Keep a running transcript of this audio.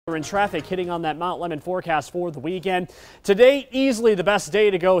In traffic hitting on that Mount Lemmon forecast for the weekend. Today, easily the best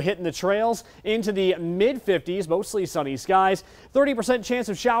day to go hitting the trails into the mid-50s, mostly sunny skies. 30% chance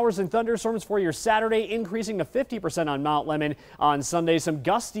of showers and thunderstorms for your Saturday, increasing to 50% on Mount Lemmon on Sunday. Some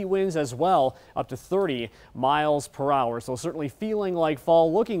gusty winds as well, up to 30 miles per hour. So certainly feeling like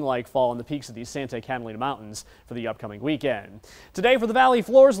fall, looking like fall in the peaks of these Santa Catalina Mountains for the upcoming weekend. Today for the valley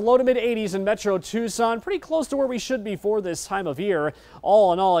floors, low to mid-80s in Metro Tucson, pretty close to where we should be for this time of year.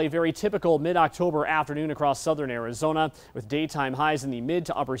 All in all, a very typical mid-October afternoon across southern Arizona, with daytime highs in the mid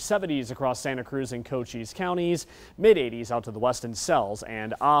to upper 70s across Santa Cruz and Cochise counties, mid-80s out to the Weston Sells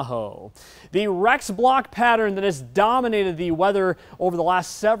and Ajo. The Rex block pattern that has dominated the weather over the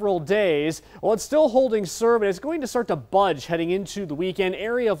last several days, well, it's still holding serve, and it's going to start to budge heading into the weekend.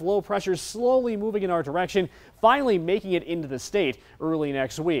 Area of low pressure slowly moving in our direction, finally making it into the state early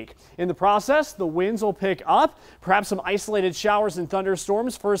next week. In the process, the winds will pick up, perhaps some isolated showers and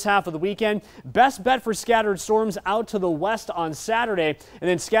thunderstorms first half of the weekend. Best bet for scattered storms out to the west on Saturday, and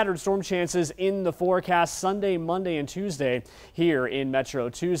then scattered storm chances in the forecast Sunday, Monday, and Tuesday here in Metro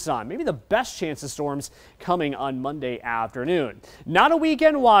Tucson. Maybe the best chance of storms coming on Monday afternoon. Not a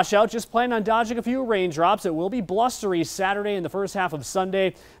weekend washout, just plan on dodging a few raindrops. It will be blustery Saturday and the first half of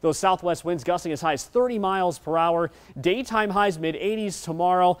Sunday. Those southwest winds gusting as high as 30 miles per hour. Daytime highs mid-80s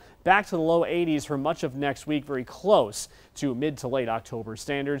tomorrow, back to the low 80s for much of next week, very close to mid to late October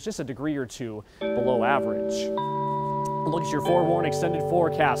standards, just a degree or two below average. Look at your forewarned extended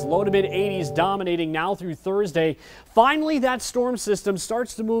forecast. Low to mid 80s dominating now through Thursday. Finally, that storm system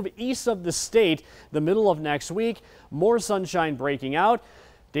starts to move east of the state the middle of next week. More sunshine breaking out.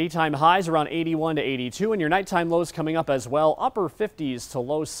 Daytime highs around 81 to 82, and your nighttime lows coming up as well. Upper 50s to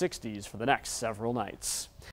low 60s for the next several nights.